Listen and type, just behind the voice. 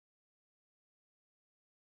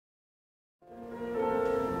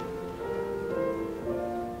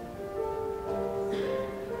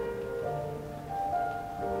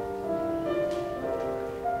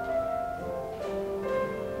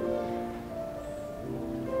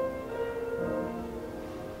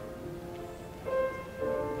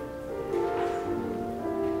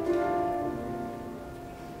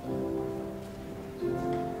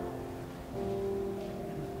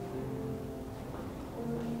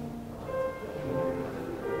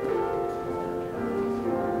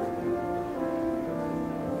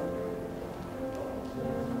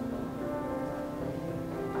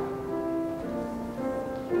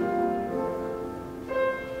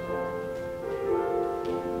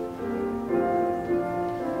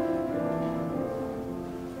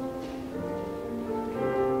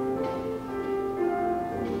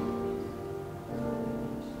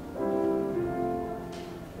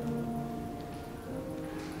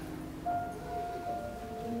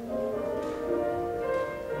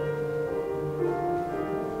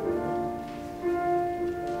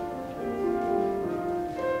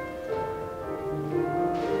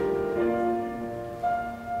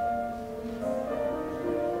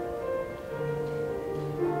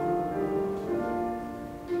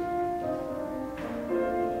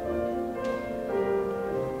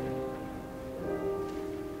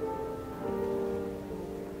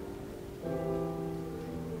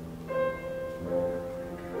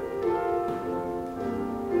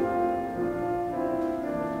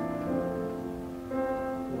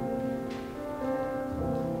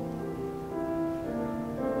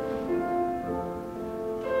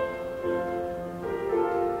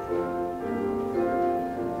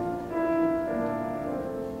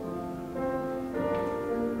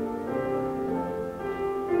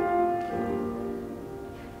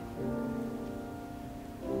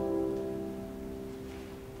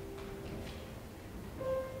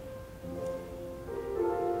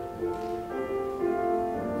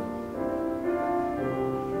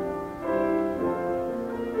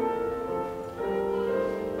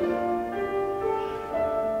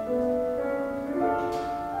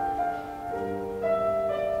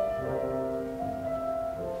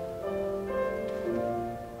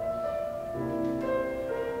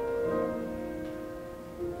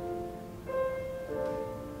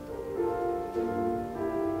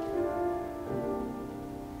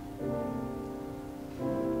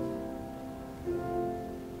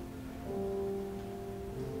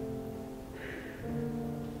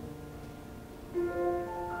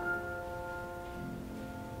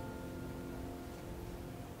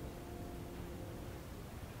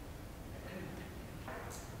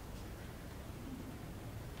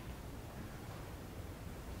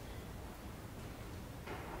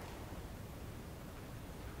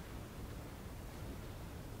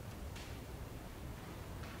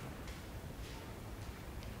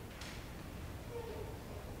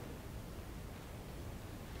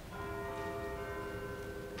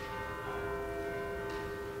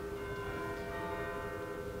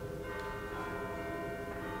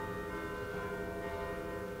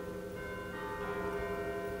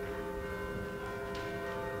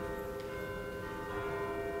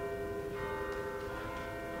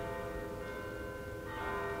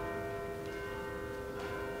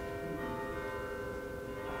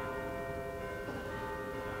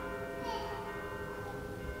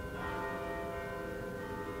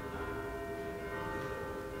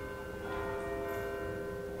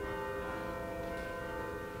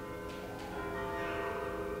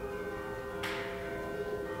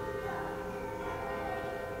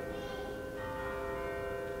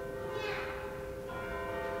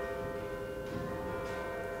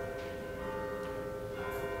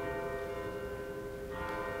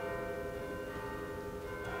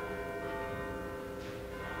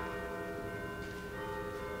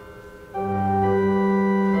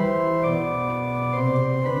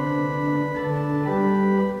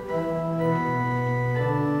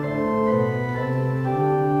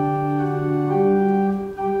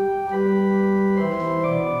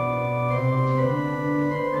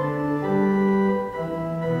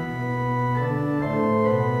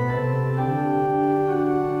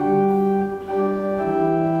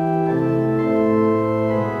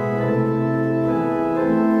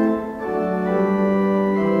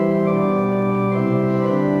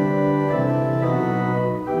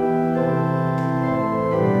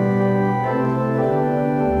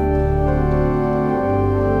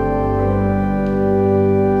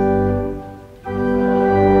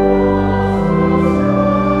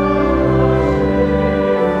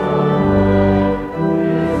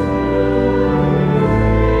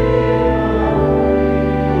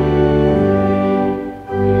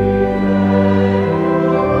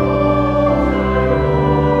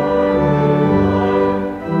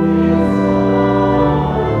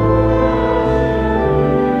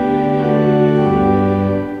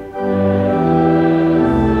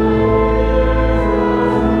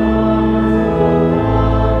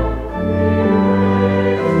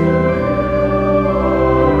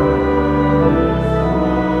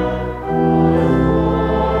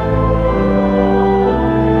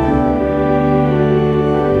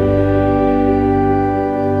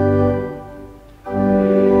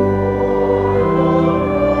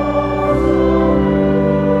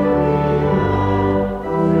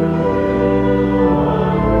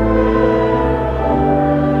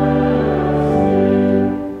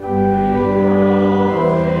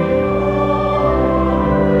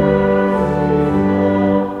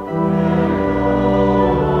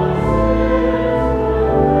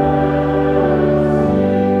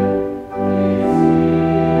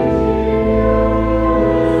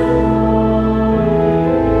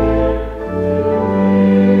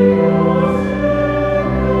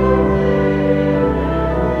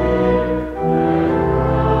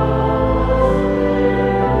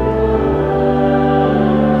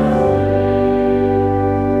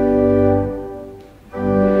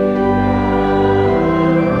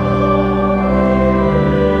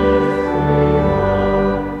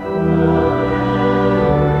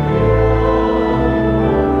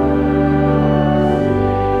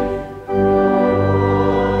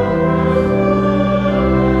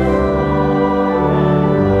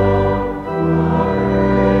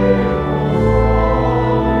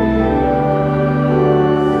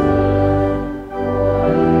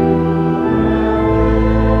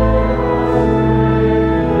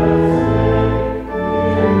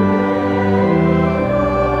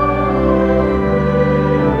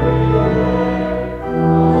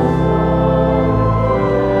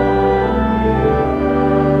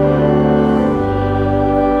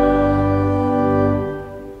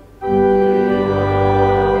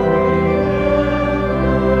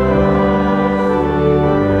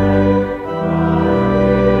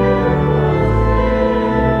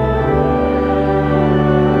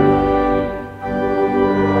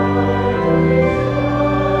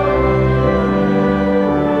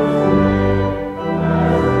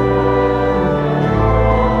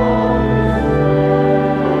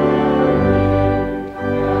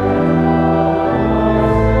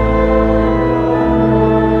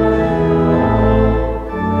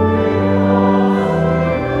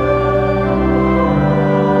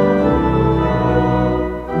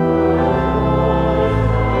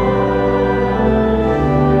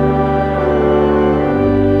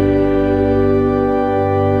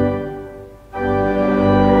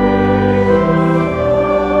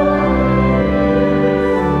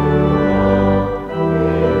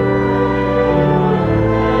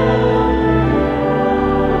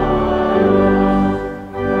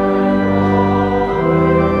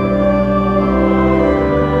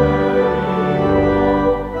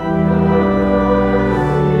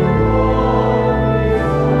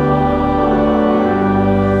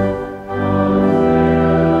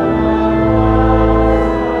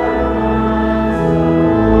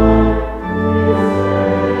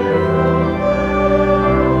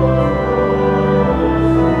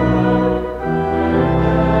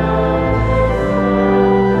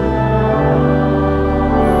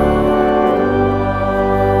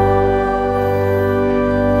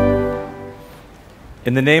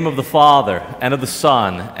In the name of the Father, and of the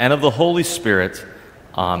Son, and of the Holy Spirit,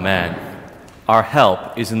 Amen. Our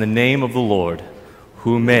help is in the name of the Lord,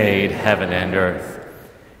 who made heaven and earth.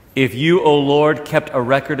 If you, O Lord, kept a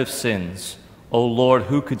record of sins, O Lord,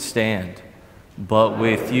 who could stand? But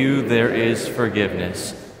with you there is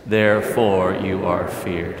forgiveness, therefore you are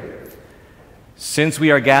feared. Since we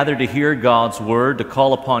are gathered to hear God's word, to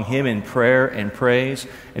call upon him in prayer and praise,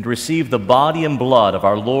 and to receive the body and blood of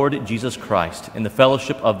our Lord Jesus Christ in the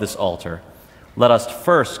fellowship of this altar, let us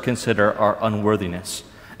first consider our unworthiness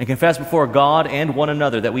and confess before God and one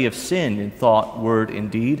another that we have sinned in thought, word, and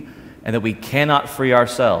deed, and that we cannot free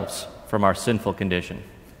ourselves from our sinful condition.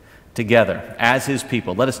 Together, as his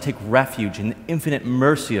people, let us take refuge in the infinite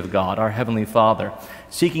mercy of God, our Heavenly Father,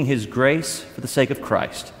 seeking his grace for the sake of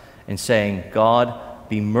Christ, and saying, God,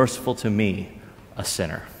 be merciful to me, a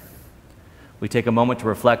sinner. We take a moment to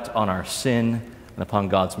reflect on our sin and upon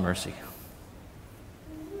God's mercy.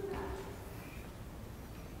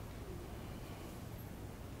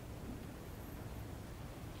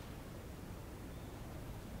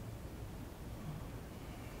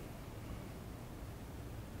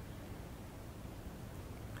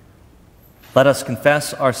 Let us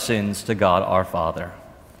confess our sins to God our Father.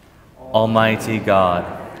 Almighty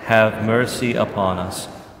God, have mercy upon us,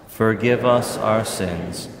 forgive us our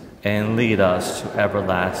sins, and lead us to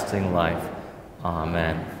everlasting life.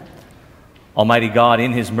 Amen. Almighty God,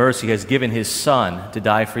 in his mercy, has given his Son to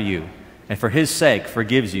die for you, and for his sake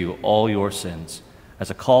forgives you all your sins. As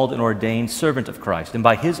a called and ordained servant of Christ, and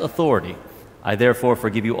by his authority, I therefore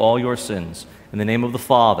forgive you all your sins, in the name of the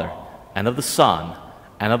Father, and of the Son,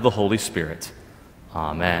 and of the Holy Spirit.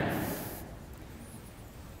 Amen.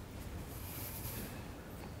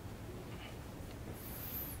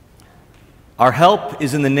 Our help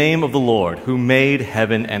is in the name of the Lord, who made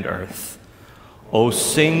heaven and earth. O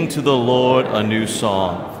sing to the Lord a new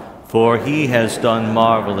song, for he has done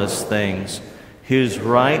marvelous things. His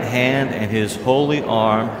right hand and his holy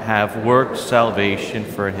arm have worked salvation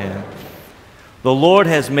for him. The Lord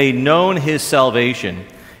has made known his salvation.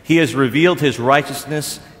 He has revealed his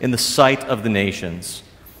righteousness in the sight of the nations.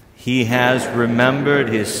 He has remembered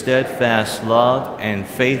his steadfast love and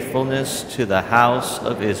faithfulness to the house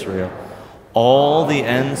of Israel. All the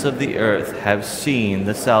ends of the earth have seen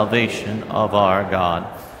the salvation of our God.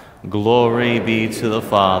 Glory be to the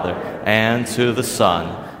Father, and to the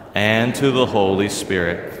Son, and to the Holy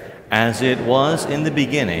Spirit, as it was in the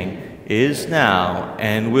beginning, is now,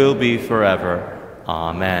 and will be forever.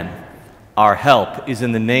 Amen. Our help is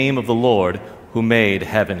in the name of the Lord, who made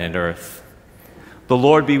heaven and earth. The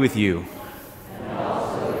Lord be with you. And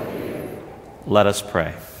also with you. Let us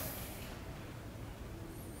pray.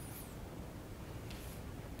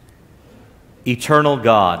 Eternal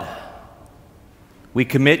God, we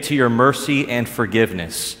commit to your mercy and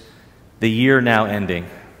forgiveness the year now ending,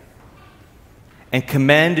 and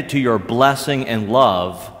commend to your blessing and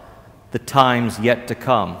love the times yet to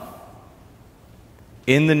come.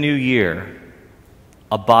 In the new year,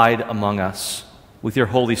 abide among us with your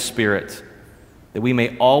Holy Spirit, that we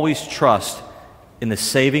may always trust in the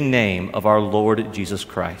saving name of our Lord Jesus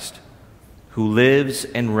Christ, who lives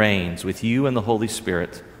and reigns with you and the Holy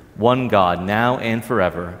Spirit, one God, now and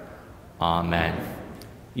forever. Amen.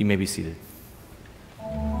 You may be seated.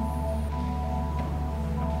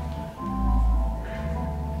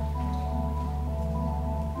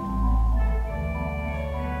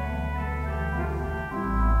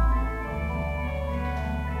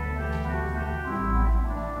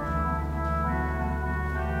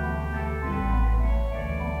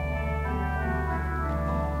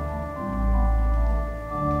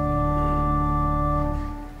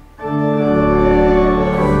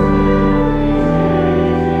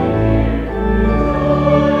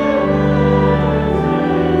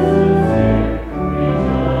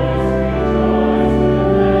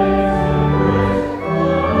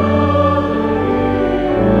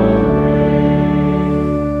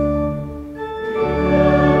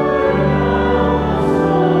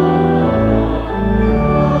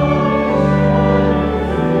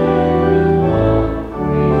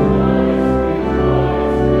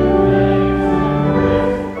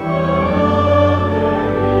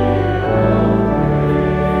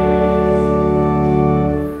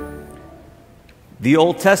 The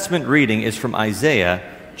Old Testament reading is from Isaiah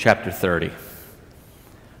chapter 30.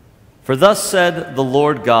 For thus said the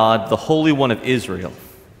Lord God, the Holy One of Israel,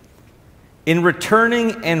 in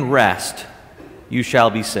returning and rest you shall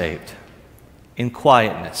be saved. In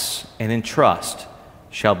quietness and in trust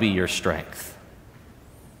shall be your strength.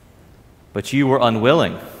 But you were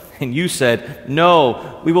unwilling, and you said,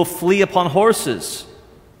 no, we will flee upon horses.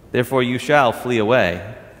 Therefore you shall flee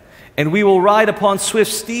away. And we will ride upon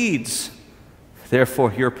swift steeds.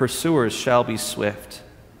 Therefore your pursuers shall be swift.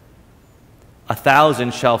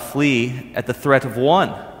 1,000 shall flee at the threat of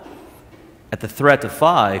one. At the threat of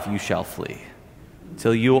 5 you shall flee,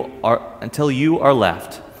 until you are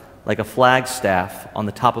left like a flagstaff on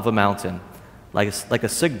the top of a mountain, like a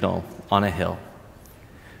signal on a hill.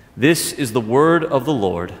 This is the word of the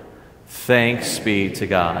Lord. Thanks be to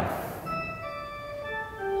God.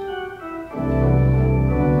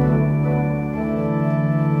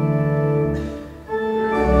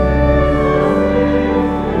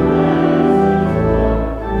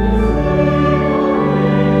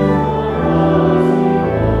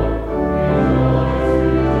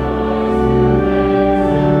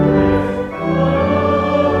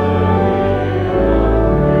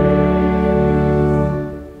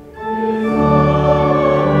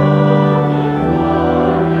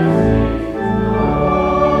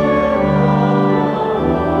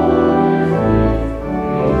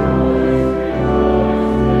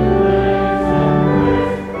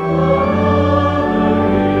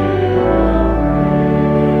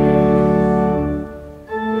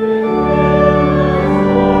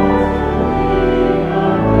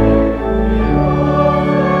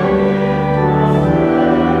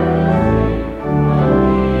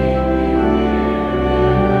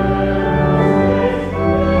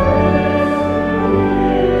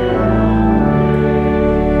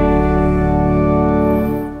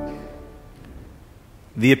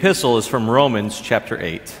 The epistle is from Romans chapter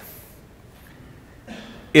 8.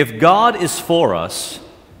 If God is for us,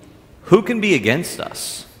 who can be against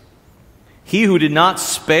us? He who did not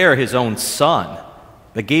spare his own son,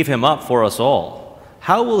 but gave him up for us all,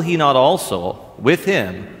 how will he not also, with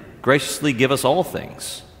him, graciously give us all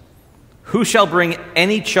things? Who shall bring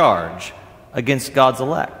any charge against God's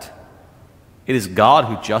elect? It is God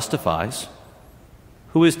who justifies.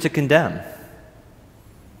 Who is to condemn?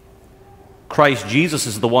 Christ Jesus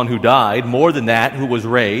is the one who died, more than that, who was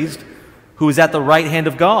raised, who is at the right hand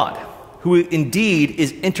of God, who indeed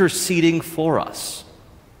is interceding for us.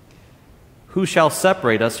 Who shall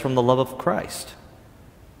separate us from the love of Christ?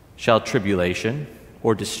 Shall tribulation,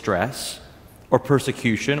 or distress, or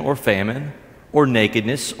persecution, or famine, or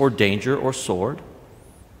nakedness, or danger, or sword?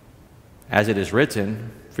 As it is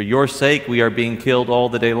written, for your sake we are being killed all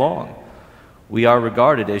the day long. We are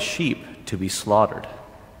regarded as sheep to be slaughtered.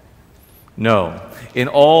 No, in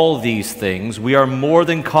all these things we are more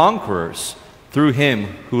than conquerors through him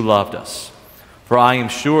who loved us. For I am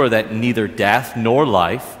sure that neither death nor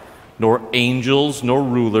life, nor angels nor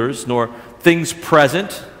rulers, nor things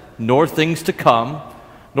present, nor things to come,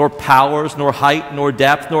 nor powers, nor height, nor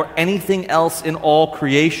depth, nor anything else in all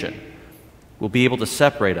creation will be able to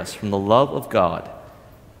separate us from the love of God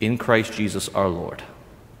in Christ Jesus our Lord.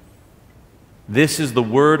 This is the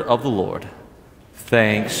word of the Lord.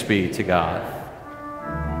 Thanks be to God.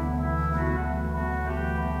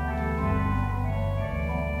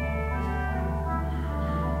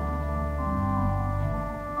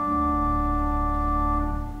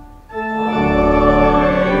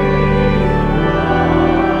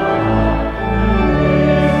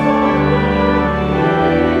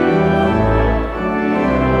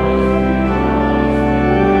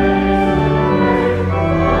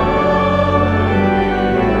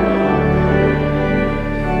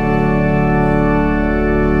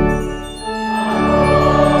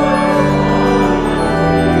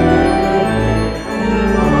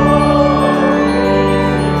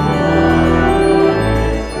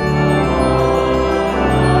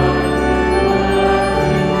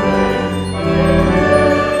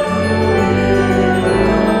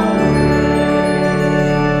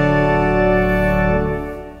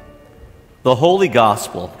 The Holy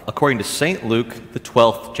Gospel, according to St. Luke, the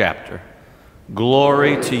 12th chapter.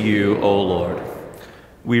 Glory to you, O Lord.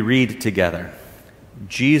 We read together.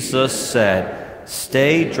 Jesus said,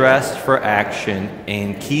 "Stay dressed for action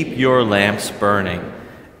and keep your lamps burning,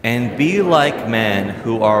 and be like men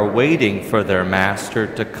who are waiting for their master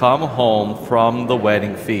to come home from the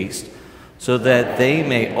wedding feast, so that they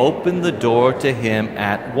may open the door to him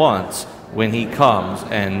at once when he comes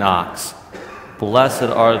and knocks. Blessed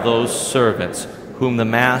are those servants whom the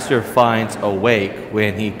master finds awake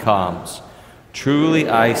when he comes. Truly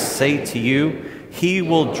I say to you, he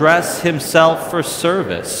will dress himself for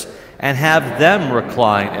service and have them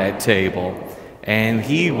recline at table, and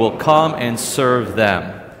he will come and serve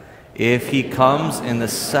them. If he comes in the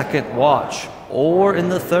second watch or in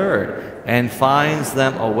the third and finds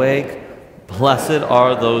them awake, blessed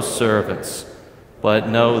are those servants. But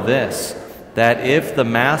know this, that if the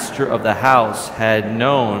master of the house had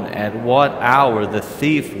known at what hour the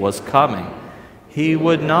thief was coming, he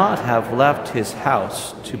would not have left his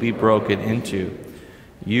house to be broken into.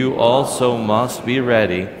 You also must be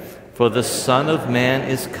ready, for the Son of Man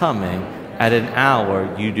is coming at an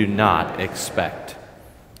hour you do not expect."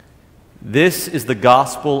 This is the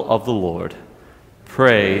gospel of the Lord.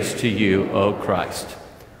 Praise to you, O Christ.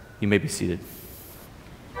 You may be seated.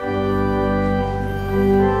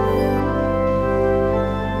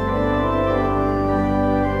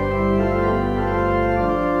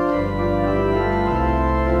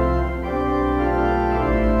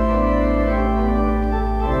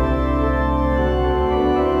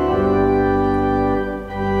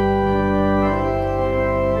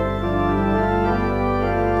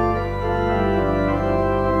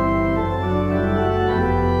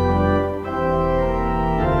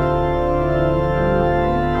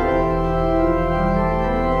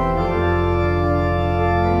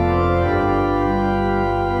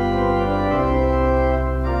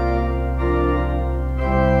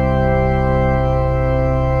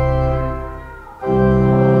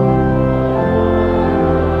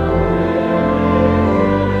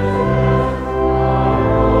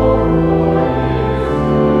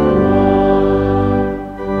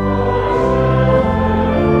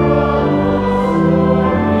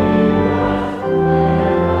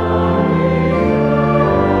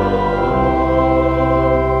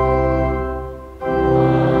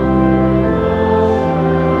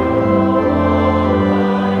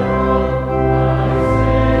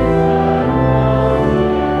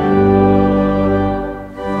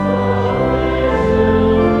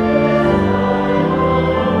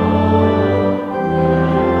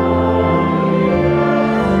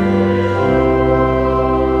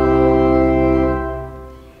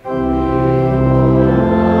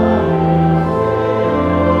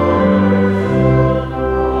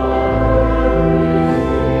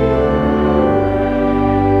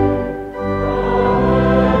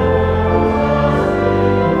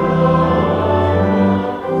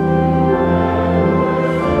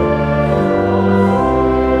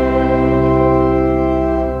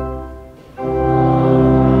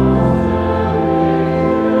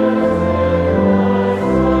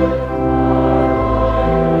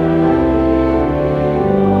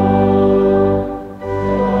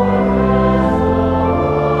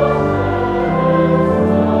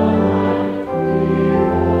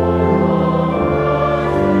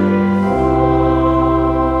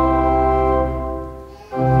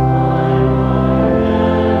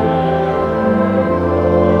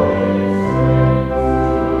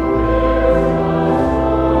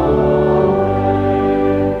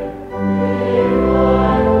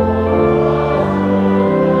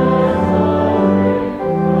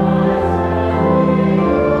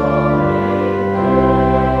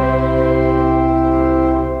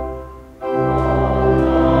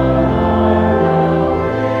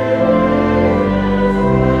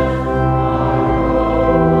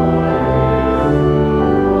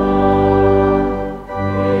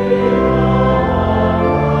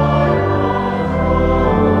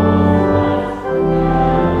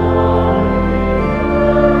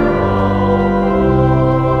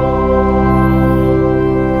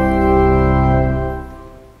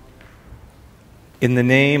 In the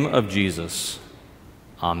name of Jesus,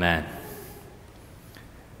 amen.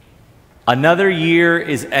 Another year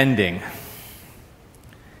is ending,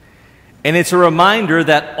 and it's a reminder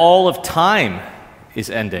that all of time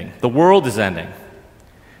is ending. The world is ending,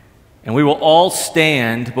 and we will all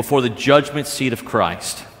stand before the judgment seat of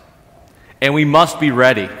Christ, and we must be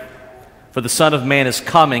ready, for the Son of Man is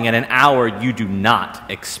coming at an hour you do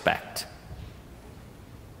not expect.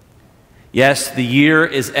 Yes, the year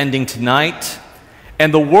is ending tonight,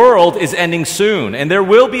 and the world is ending soon, and there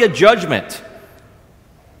will be a judgment.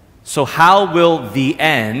 So how will the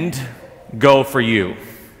end go for you?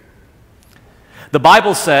 The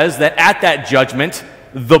Bible says that at that judgment,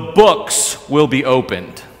 the books will be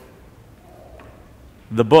opened.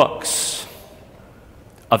 The books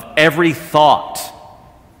of every thought,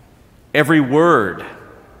 every word,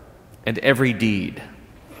 and every deed.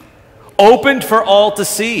 Opened for all to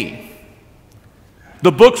see.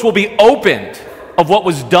 The books will be opened of what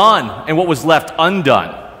was done and what was left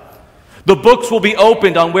undone. The books will be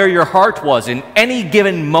opened on where your heart was in any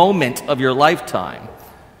given moment of your lifetime.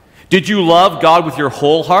 Did you love God with your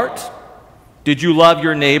whole heart? Did you love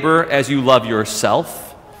your neighbor as you love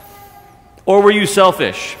yourself? Or were you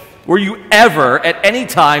selfish? Were you ever at any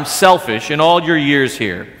time selfish in all your years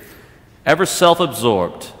here? Ever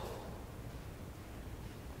self-absorbed?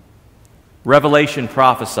 Revelation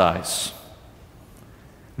prophesies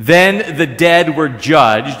Then the dead were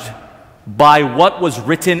judged by what was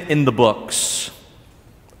written in the books,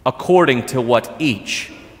 according to what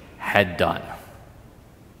each had done.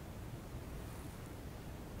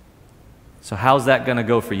 So how's that going to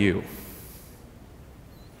go for you?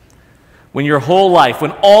 When your whole life,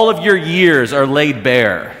 when all of your years are laid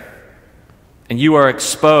bare, and you are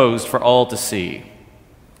exposed for all to see,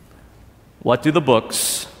 what do the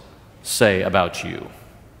books say about you?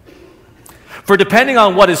 For depending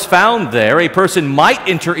on what is found there, a person might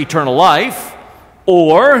enter eternal life,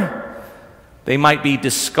 or they might be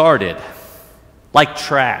discarded like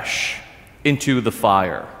trash into the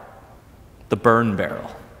fire, the burn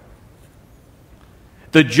barrel.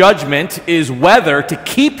 The judgment is whether to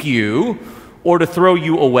keep you or to throw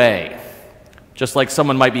you away, just like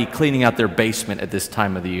someone might be cleaning out their basement at this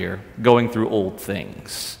time of the year, going through old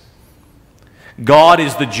things. God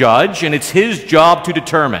is the judge, and it's his job to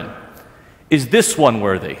determine, is this one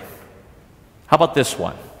worthy? How about this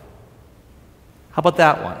one? How about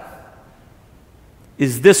that one?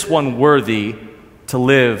 Is this one worthy to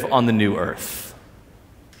live on the new earth?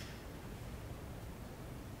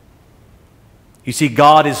 You see,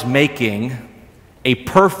 God is making a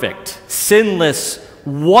perfect, sinless,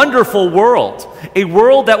 wonderful world. A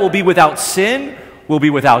world that will be without sin, will be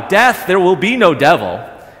without death, there will be no devil,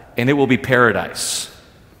 and it will be paradise.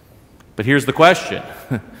 But here's the question.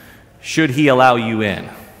 Should he allow you in?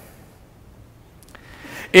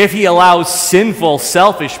 If he allows sinful,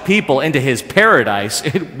 selfish people into his paradise,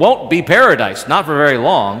 it won't be paradise, not for very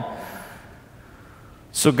long.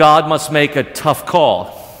 So God must make a tough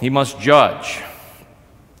call. He must judge.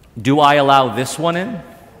 Do I allow this one in?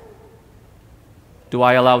 Do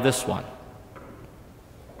I allow this one?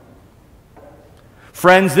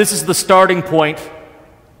 Friends, this is the starting point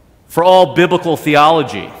for all biblical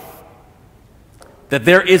theology. That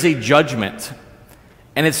there is a judgment,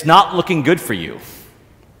 and it's not looking good for you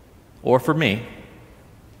or for me,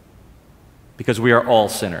 because we are all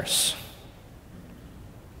sinners.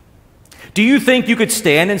 Do you think you could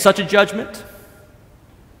stand in such a judgment?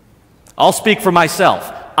 I'll speak for myself.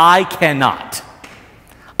 I cannot.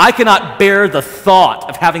 I cannot bear the thought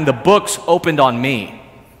of having the books opened on me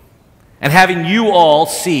and having you all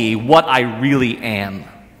see what I really am.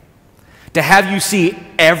 To have you see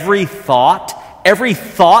every thought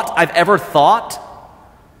I've ever thought,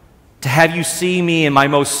 to have you see me in my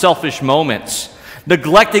most selfish moments,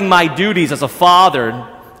 neglecting my duties as a father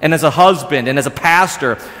and as a husband and as a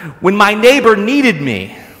pastor, when my neighbor needed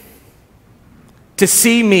me, to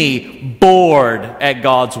see me bored at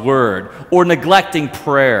God's word or neglecting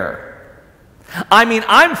prayer. I mean,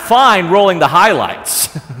 I'm fine rolling the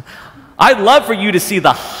highlights. I'd love for you to see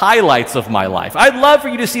the highlights of my life. I'd love for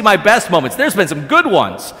you to see my best moments. There's been some good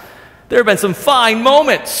ones. There have been some fine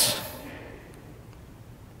moments.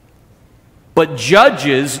 But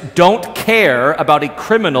judges don't care about a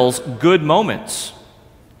criminal's good moments.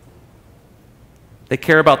 They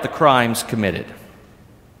care about the crimes committed.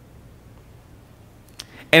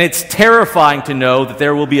 And it's terrifying to know that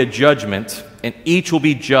there will be a judgment, and each will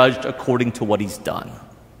be judged according to what he's done.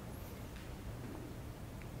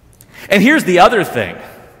 And here's the other thing.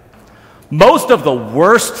 Most of the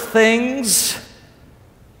worst things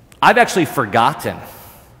I've actually forgotten.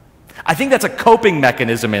 I think that's a coping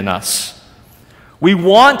mechanism in us. We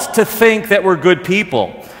want to think that we're good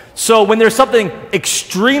people. So when there's something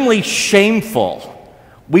extremely shameful,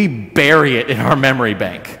 we bury it in our memory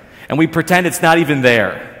bank and we pretend it's not even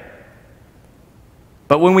there.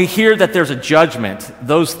 But when we hear that there's a judgment,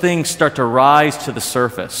 those things start to rise to the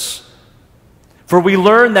surface. For we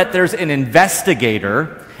learn that there's an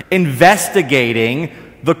investigator investigating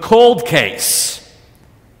the cold case.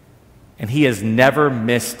 And he has never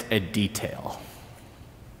missed a detail.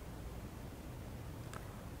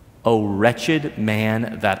 O wretched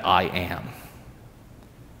man that I am,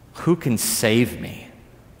 who can save me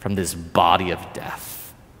from this body of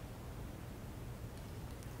death?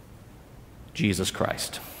 Jesus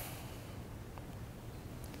Christ.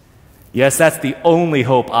 Yes, that's the only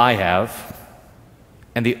hope I have,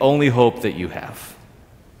 and the only hope that you have.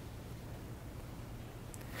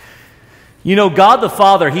 You know, God the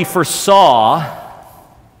Father, he foresaw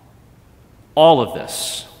all of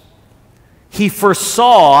this. He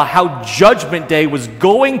foresaw how Judgment Day was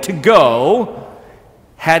going to go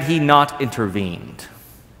had he not intervened.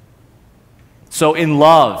 So in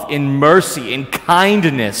love, in mercy, in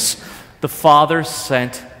kindness, the Father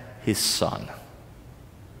sent his Son.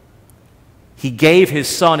 He gave his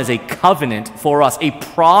Son as a covenant for us, a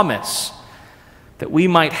promise that we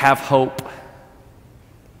might have hope.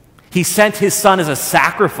 He sent his Son as a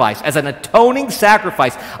sacrifice, as an atoning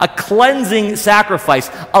sacrifice, a cleansing sacrifice,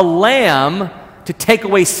 a lamb to take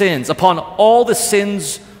away sins. Upon all the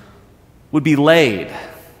sins would be laid,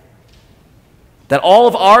 that all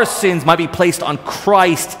of our sins might be placed on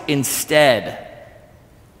Christ instead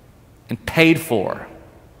and paid for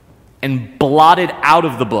and blotted out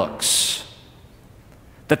of the books,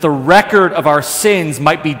 that the record of our sins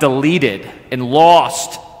might be deleted and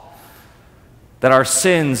lost, that our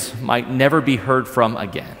sins might never be heard from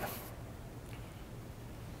again.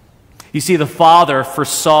 You see, the Father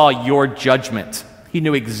foresaw your judgment. He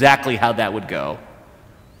knew exactly how that would go.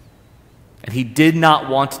 And he did not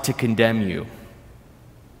want to condemn you.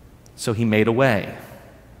 So he made a way.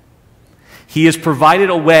 He has provided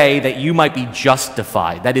a way that you might be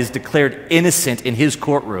justified, that is, declared innocent in his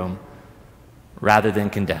courtroom rather than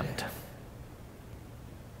condemned.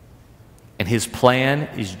 And his plan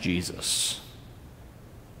is Jesus.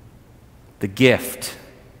 The gift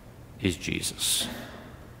is Jesus.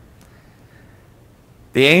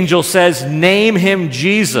 The angel says, "Name him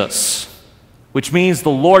Jesus," which means the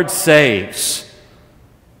Lord saves.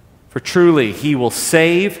 For truly, he will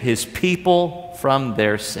save his people from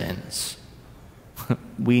their sins.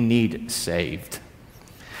 We need saved.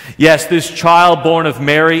 Yes, this child born of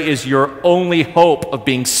Mary is your only hope of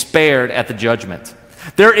being spared at the judgment.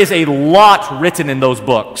 There is a lot written in those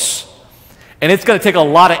books, and it's going to take a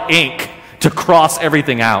lot of ink to cross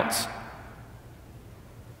everything out.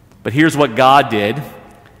 But here's what God did.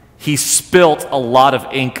 He spilt a lot of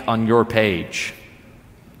ink on your page.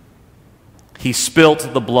 He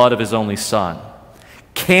spilt the blood of his only Son,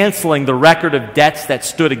 canceling the record of debts that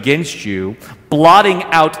stood against you, blotting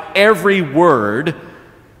out every word,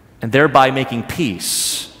 and thereby making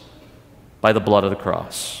peace by the blood of the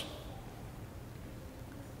cross.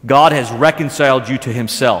 God has reconciled you to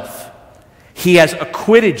himself. He has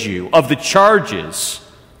acquitted you of the charges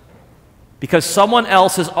because someone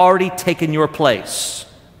else has already taken your place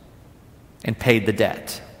and paid the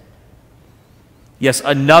debt. Yes,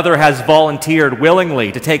 another has volunteered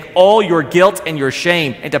willingly to take all your guilt and your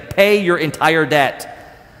shame and to pay your entire debt.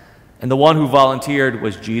 And the one who volunteered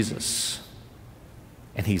was Jesus.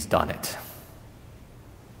 And he's done it.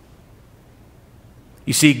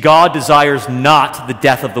 You see, God desires not the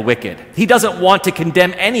death of the wicked. He doesn't want to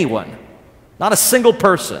condemn anyone, not a single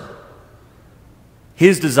person.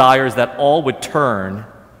 His desire is that all would turn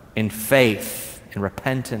in faith and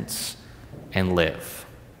repentance and live.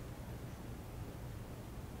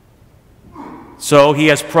 So he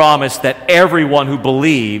has promised that everyone who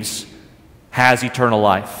believes has eternal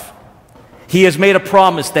life. He has made a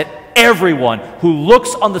promise that everyone who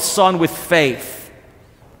looks on the Son with faith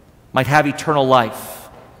might have eternal life,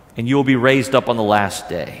 and you will be raised up on the last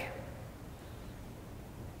day.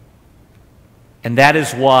 And that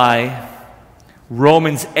is why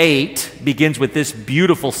Romans 8 begins with this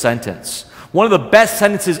beautiful sentence. One of the best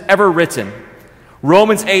sentences ever written.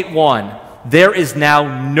 Romans 8:1. There is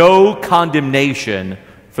now no condemnation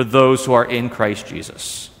for those who are in Christ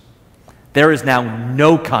Jesus. There is now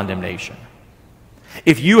no condemnation.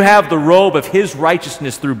 If you have the robe of his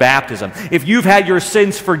righteousness through baptism, if you've had your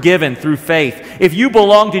sins forgiven through faith, if you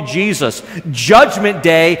belong to Jesus, Judgment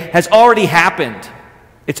Day has already happened.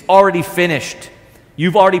 It's already finished.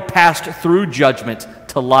 You've already passed through judgment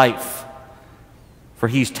to life. For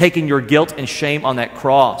he's taken your guilt and shame on that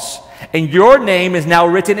cross. And your name is now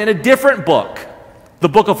written in a different book, the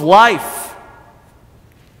book of life,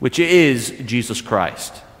 which is Jesus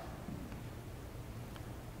Christ.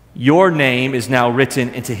 Your name is now written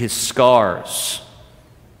into his scars.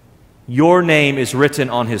 Your name is written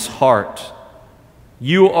on his heart.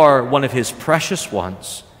 You are one of his precious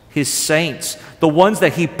ones, his saints, the ones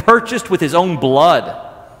that he purchased with his own blood.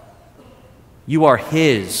 You are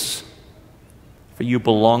his, for you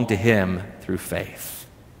belong to him through faith.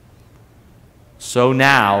 So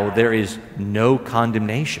now there is no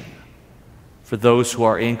condemnation for those who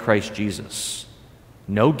are in Christ Jesus.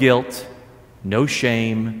 No guilt, no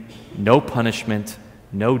shame, no punishment,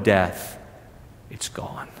 no death. It's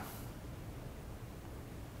gone.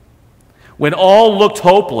 When all looked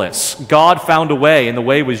hopeless, God found a way, and the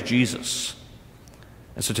way was Jesus.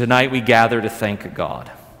 And so tonight we gather to thank God.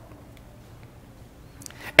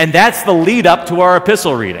 And that's the lead up to our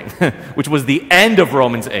epistle reading, which was the end of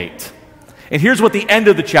Romans 8. And here's what the end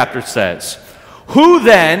of the chapter says. Who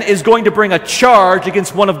then is going to bring a charge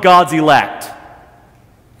against one of God's elect?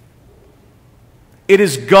 It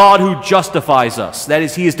is God who justifies us. That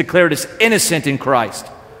is, he is declared us innocent in Christ.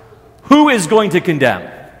 Who is going to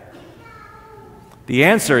condemn? The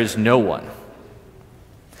answer is no one.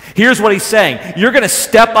 Here's what he's saying. You're going to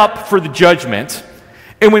step up for the judgment,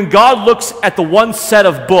 And when God looks at the one set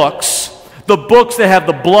of books, the books that have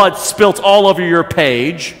the blood spilt all over your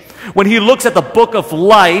page, when he looks at the book of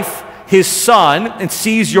life, his son, and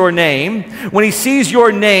sees your name, when he sees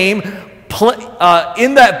your name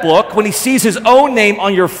in that book, when he sees his own name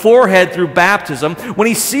on your forehead through baptism, when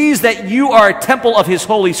he sees that you are a temple of his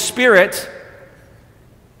Holy Spirit,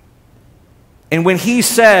 and when he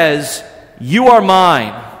says, "You are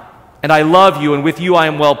mine, and I love you, and with you I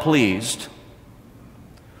am well pleased,"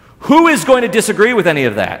 who is going to disagree with any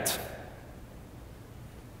of that?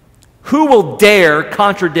 Who will dare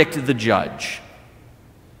contradict the judge?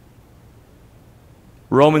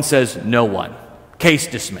 Romans says, no one. Case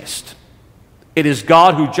dismissed. It is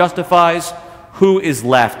God who justifies. Who is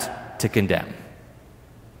left to condemn?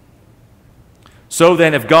 So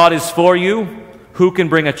then, if God is for you, who can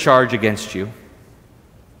bring a charge against you?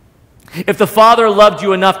 If the Father loved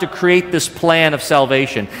you enough to create this plan of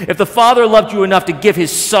salvation, if the Father loved you enough to give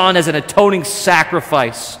his Son as an atoning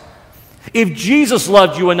sacrifice, if Jesus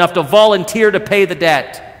loved you enough to volunteer to pay the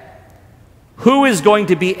debt, who is going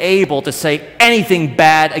to be able to say anything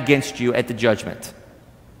bad against you at the judgment?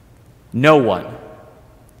 No one.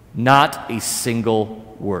 Not a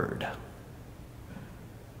single word.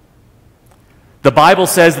 The Bible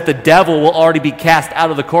says that the devil will already be cast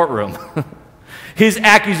out of the courtroom. His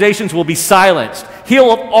accusations will be silenced.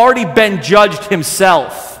 He'll have already been judged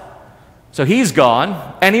himself. So he's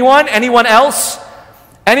gone. Anyone? Anyone else?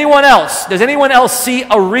 Anyone else? Does anyone else see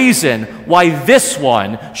a reason why this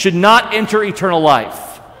one should not enter eternal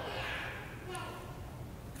life?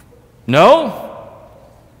 No?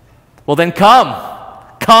 Well then come.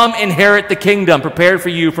 Come inherit the kingdom prepared for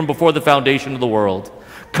you from before the foundation of the world.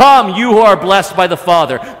 Come, you who are blessed by the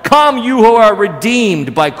Father. Come, you who are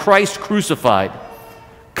redeemed by Christ crucified.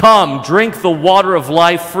 Come, drink the water of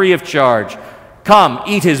life free of charge. Come,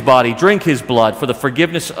 eat his body, drink his blood for the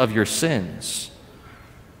forgiveness of your sins.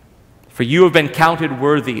 For you have been counted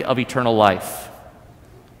worthy of eternal life.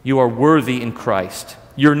 You are worthy in Christ.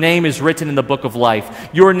 Your name is written in the book of life.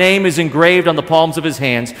 Your name is engraved on the palms of his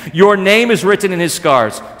hands. Your name is written in his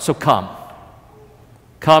scars. So come.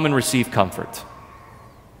 Come and receive comfort.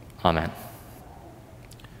 Amen.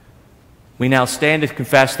 We now stand to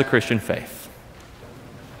confess the Christian faith.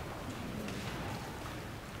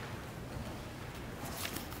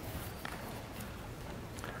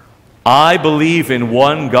 I believe in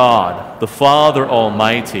one God, the Father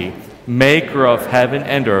Almighty, maker of heaven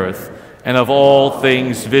and earth, and of all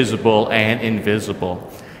things visible and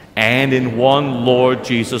invisible, and in one Lord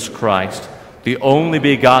Jesus Christ, the only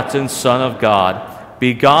begotten Son of God,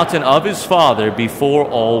 begotten of his Father before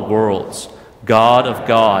all worlds, God of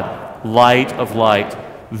God, light of light,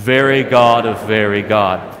 very God of very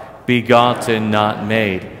God, begotten, not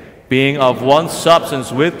made, being of one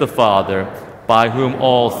substance with the Father, by whom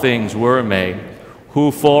all things were made, who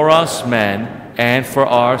for us men and for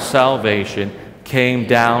our salvation came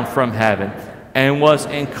down from heaven, and was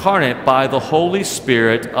incarnate by the Holy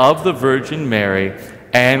Spirit of the Virgin Mary,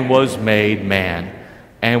 and was made man,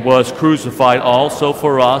 and was crucified also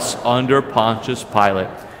for us under Pontius Pilate.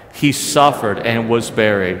 He suffered and was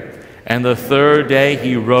buried, and the third day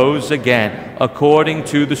he rose again, according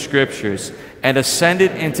to the Scriptures, and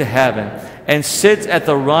ascended into heaven, and sits at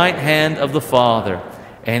the right hand of the Father.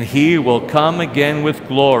 And he will come again with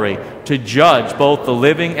glory to judge both the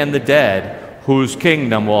living and the dead, whose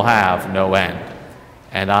kingdom will have no end.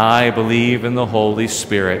 And I believe in the Holy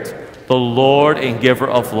Spirit, the Lord and giver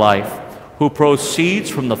of life, who proceeds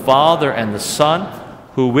from the Father and the Son,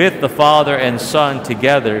 who with the Father and Son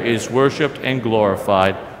together is worshipped and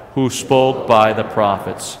glorified, who spoke by the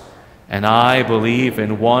prophets. And I believe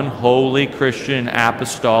in one holy Christian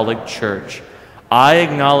apostolic church. I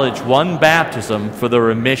acknowledge one baptism for the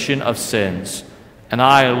remission of sins, and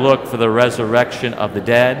I look for the resurrection of the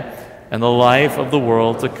dead and the life of the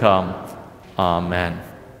world to come. Amen.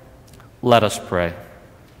 Let us pray.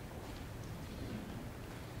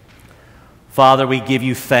 Father, we give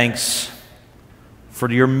you thanks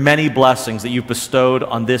for your many blessings that you've bestowed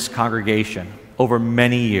on this congregation over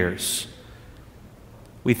many years.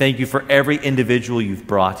 We thank you for every individual you've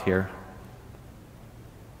brought here.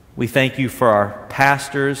 We thank you for our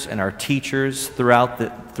pastors and our teachers throughout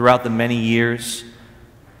the many years.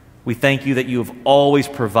 We thank you that you have always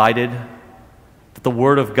provided that the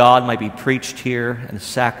Word of God might be preached here and the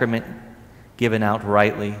sacrament given out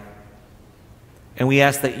rightly. And we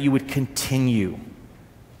ask that you would continue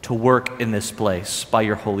to work in this place by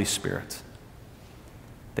your Holy Spirit,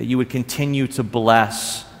 that you would continue to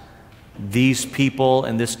bless these people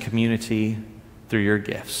and this community through your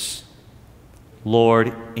gifts.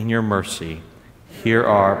 Lord, in your mercy, hear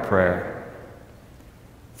our prayer.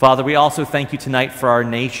 Father, we also thank you tonight for our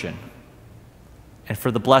nation and for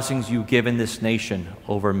the blessings you've given this nation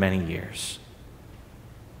over many years.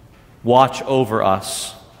 Watch over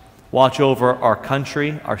us. Watch over our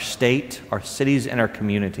country, our state, our cities, and our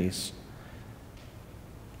communities.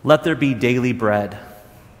 Let there be daily bread,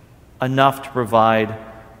 enough to provide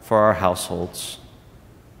for our households.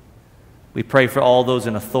 We pray for all those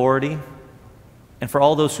in authority and for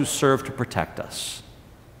all those who serve to protect us.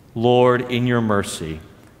 Lord, in your mercy,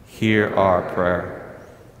 hear our prayer.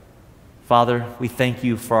 Father, we thank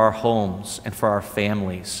you for our homes and for our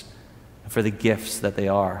families and for the gifts that they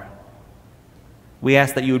are. We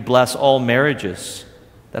ask that you would bless all marriages,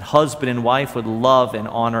 that husband and wife would love and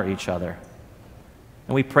honor each other.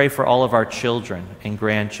 And we pray for all of our children and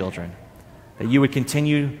grandchildren, that you would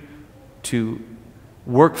continue to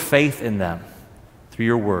work faith in them through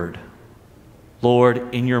your word.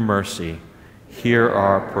 Lord, in your mercy, hear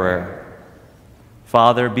our prayer.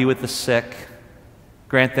 Father, be with the sick.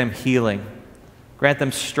 Grant them healing. Grant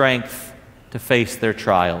them strength to face their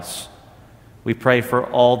trials. We pray for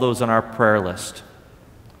all those on our prayer list.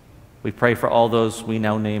 We pray for all those we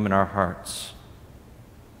now name in our hearts.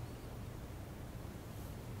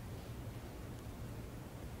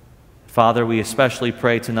 Father, we especially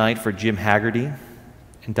pray tonight for Jim Haggerty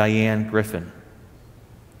and Diane Griffin.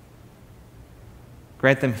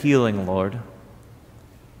 Grant them healing, Lord,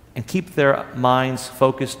 and keep their minds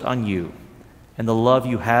focused on you and the love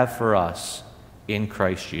you have for us in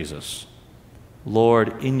Christ Jesus.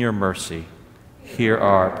 Lord, in your mercy, hear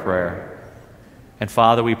our prayer. And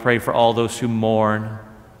Father, we pray for all those who mourn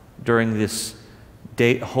during this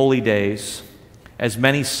holy days. As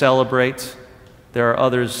many celebrate, there are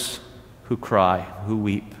others who cry, who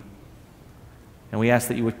weep. And we ask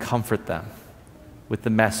that you would comfort them with the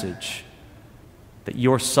message that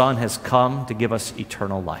your Son has come to give us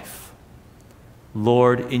eternal life.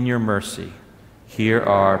 Lord, in your mercy, hear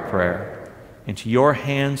our prayer. Into your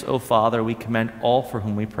hands, O Father, we commend all for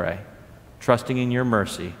whom we pray, trusting in your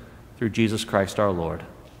mercy through Jesus Christ our Lord.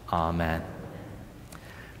 Amen.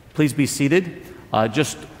 Please be seated.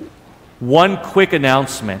 Just one quick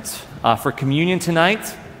announcement. For communion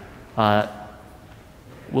tonight,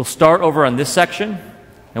 we'll start over on this section,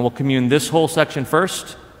 and we'll commune this whole section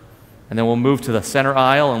first, and then we'll move to the center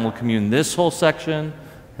aisle, and we'll commune this whole section,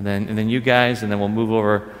 and then you guys, and then we'll move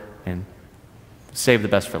over and save the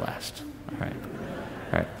best for last. All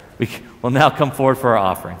right. We'll now come forward for our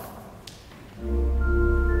offering.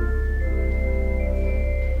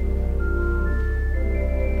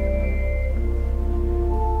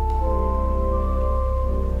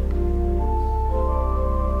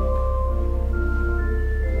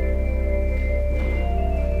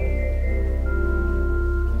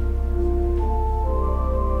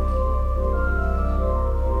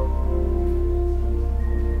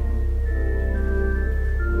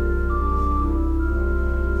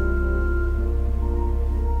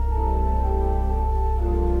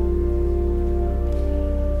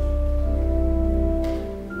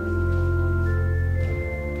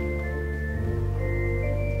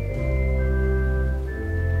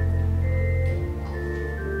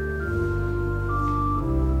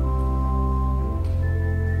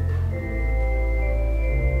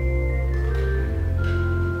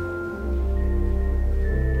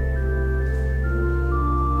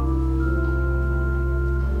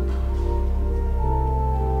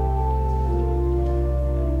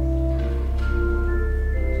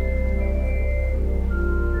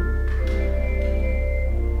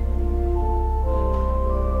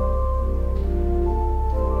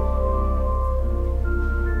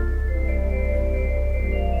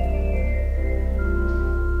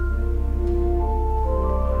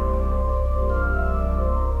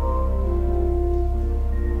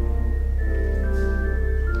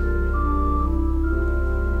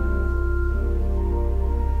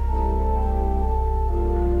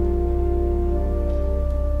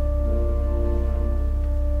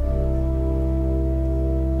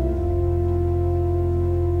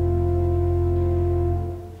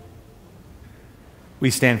 We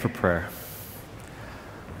stand for prayer.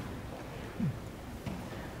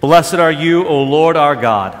 Blessed are you, O Lord our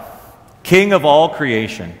God, King of all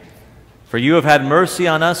creation, for you have had mercy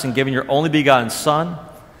on us and given your only begotten Son,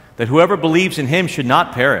 that whoever believes in him should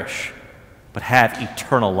not perish, but have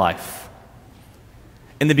eternal life.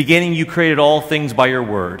 In the beginning you created all things by your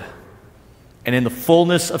word, and in the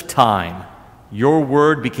fullness of time your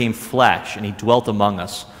word became flesh, and he dwelt among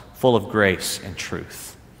us, full of grace and truth.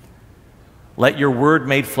 Let your word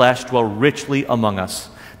made flesh dwell richly among us,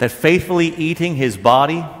 that faithfully eating his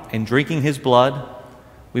body and drinking his blood,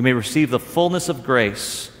 we may receive the fullness of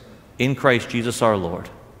grace in Christ Jesus our Lord.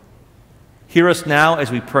 Hear us now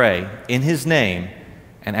as we pray in his name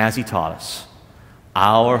and as he taught us.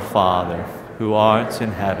 Our Father, who art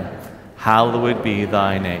in heaven, hallowed be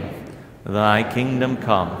thy name. Thy kingdom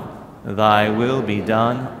come, thy will be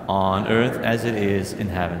done on earth as it is in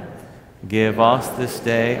heaven. Give us this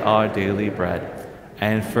day our daily bread,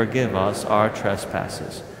 and forgive us our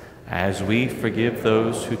trespasses, as we forgive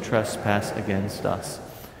those who trespass against us.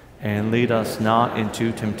 And lead us not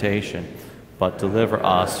into temptation, but deliver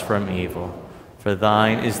us from evil. For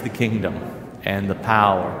thine is the kingdom, and the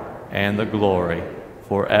power, and the glory,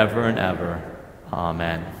 forever and ever.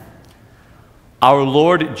 Amen. Our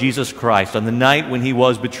Lord Jesus Christ, on the night when he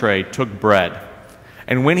was betrayed, took bread.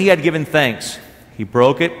 And when he had given thanks, he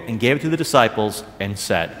broke it and gave it to the disciples and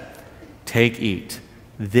said, "Take, eat.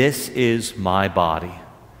 This is my body,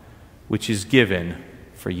 which is given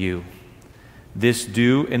for you. This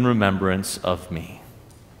do in remembrance of me."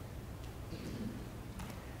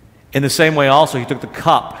 In the same way also he took the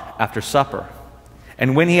cup after supper.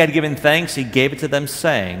 And when he had given thanks, he gave it to them,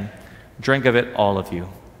 saying, "Drink of it, all of you.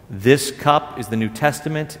 This cup is the New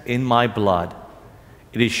Testament in my blood.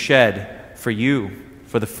 It is shed for you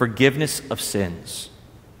for the forgiveness of sins.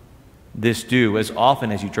 This do as often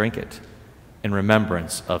as you drink it in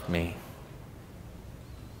remembrance of me."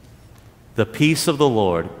 The peace of the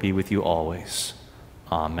Lord be with you always.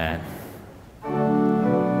 Amen.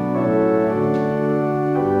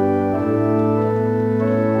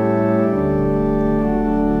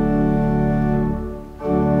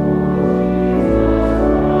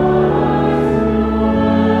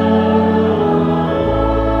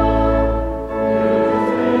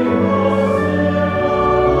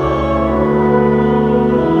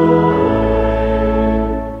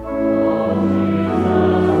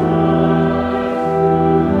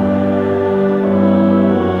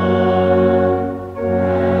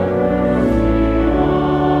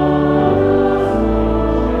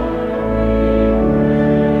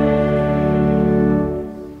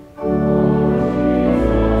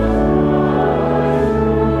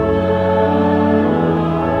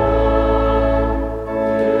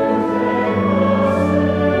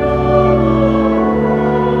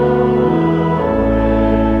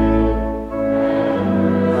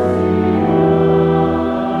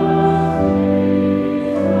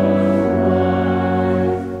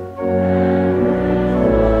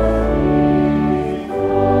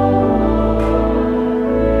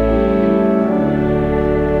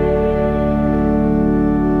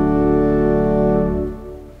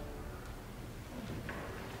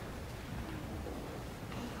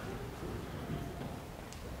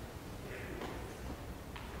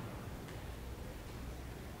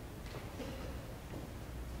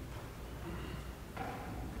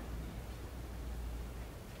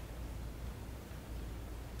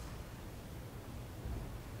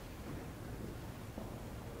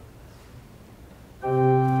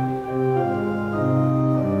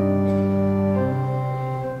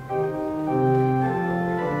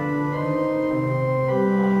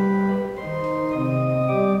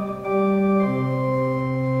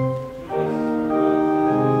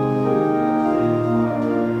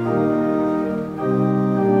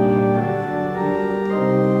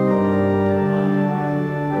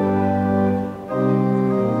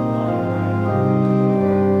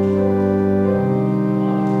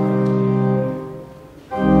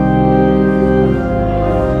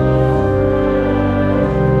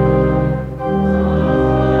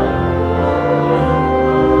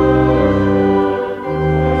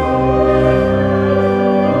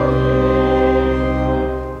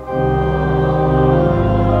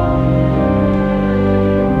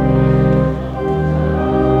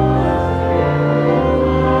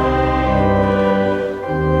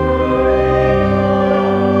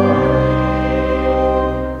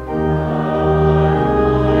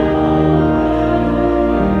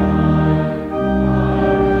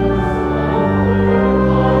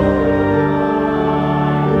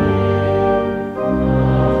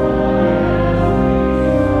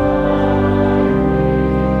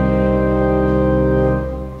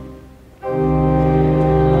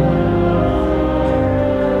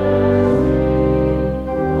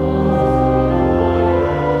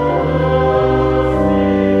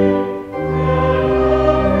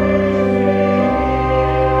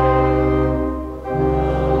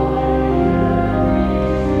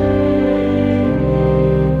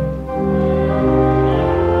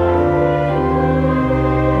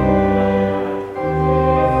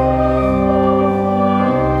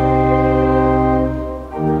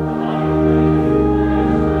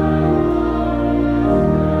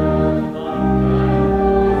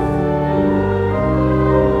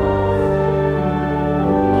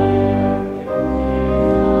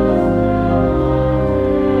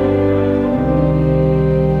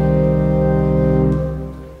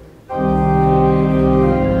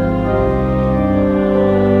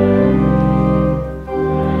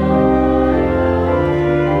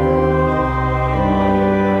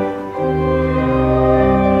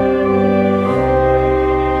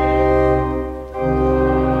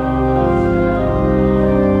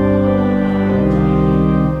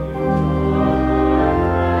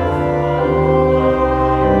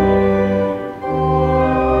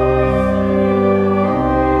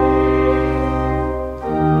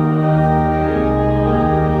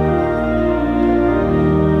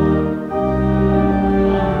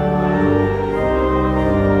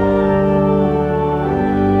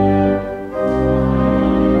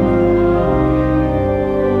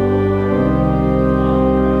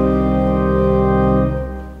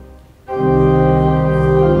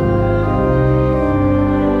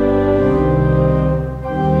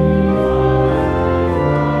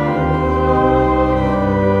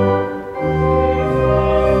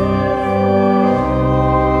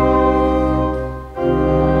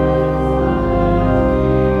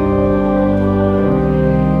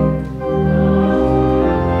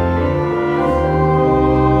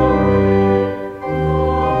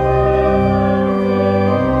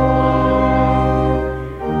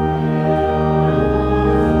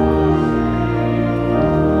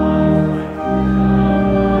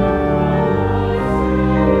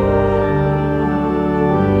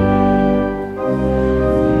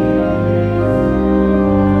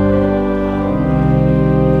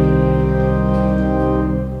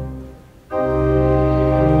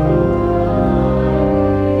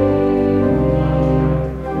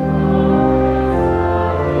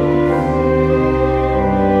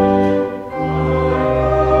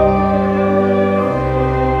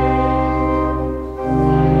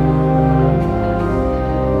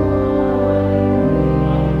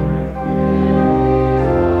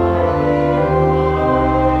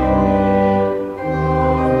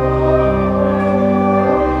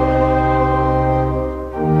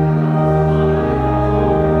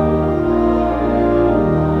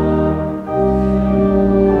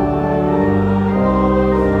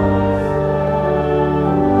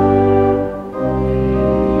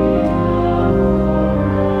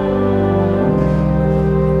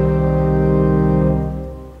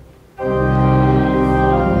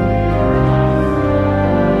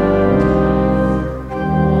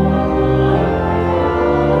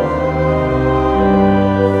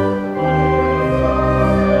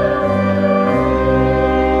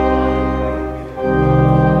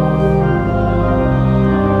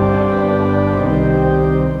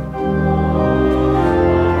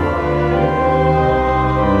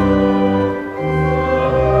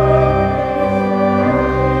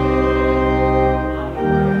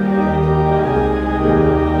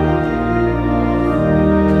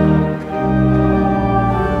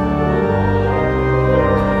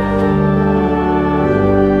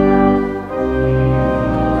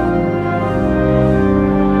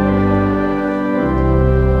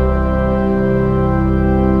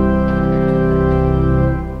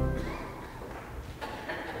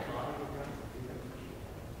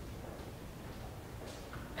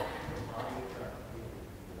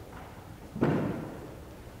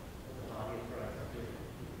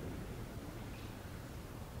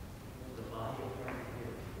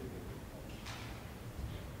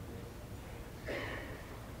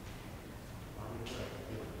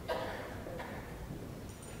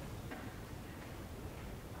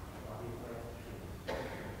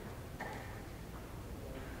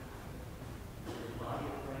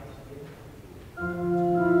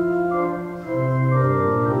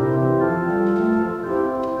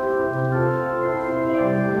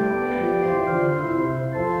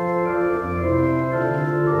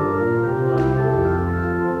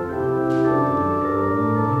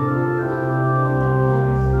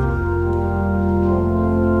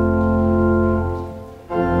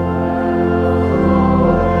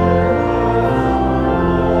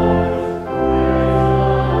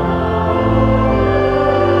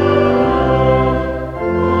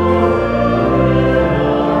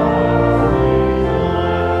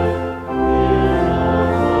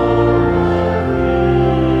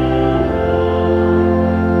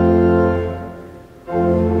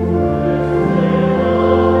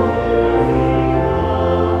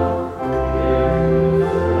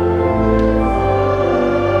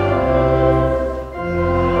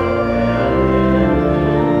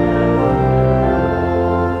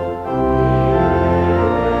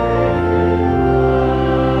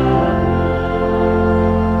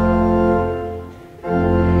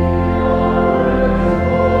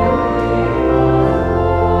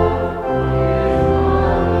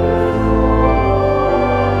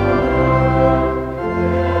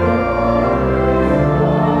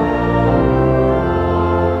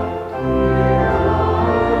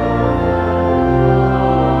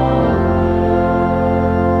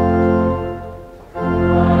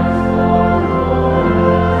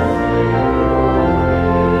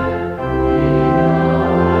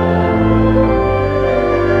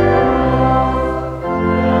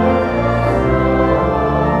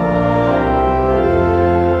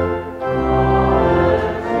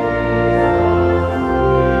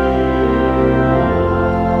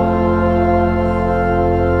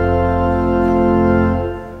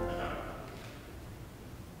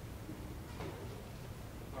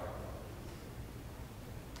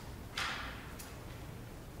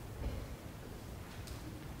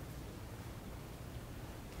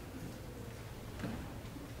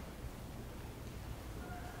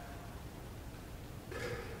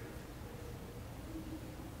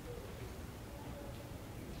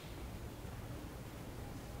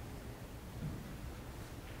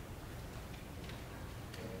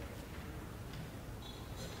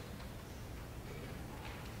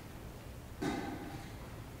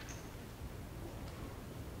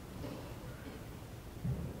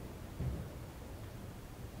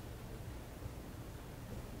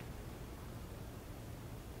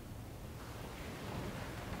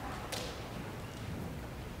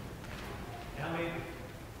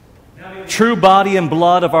 true body and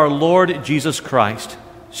blood of our Lord Jesus Christ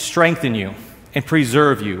strengthen you and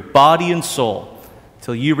preserve you, body and soul,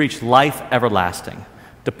 till you reach life everlasting.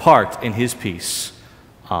 Depart in his peace.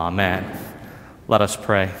 Amen. Let us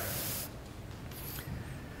pray.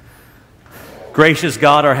 Gracious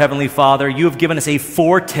God, our Heavenly Father, you have given us a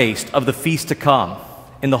foretaste of the feast to come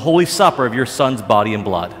in the holy supper of your Son's body and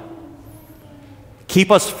blood. Keep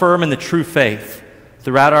us firm in the true faith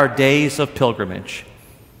throughout our days of pilgrimage,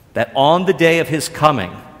 that on the day of his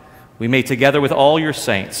coming we may, together with all your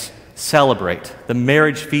saints, celebrate the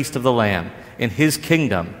marriage feast of the Lamb in his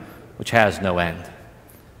kingdom, which has no end.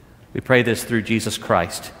 We pray this through Jesus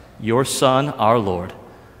Christ, your Son, our Lord,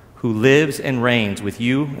 who lives and reigns with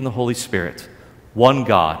you in the Holy Spirit, one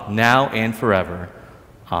God, now and forever.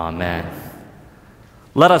 Amen.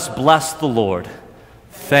 Let us bless the Lord.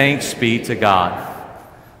 Thanks be to God.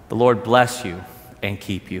 The Lord bless you and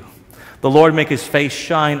keep you. The Lord make his face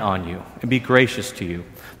shine on you and be gracious to you.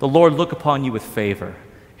 The Lord look upon you with favor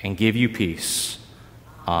and give you peace.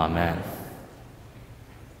 Amen.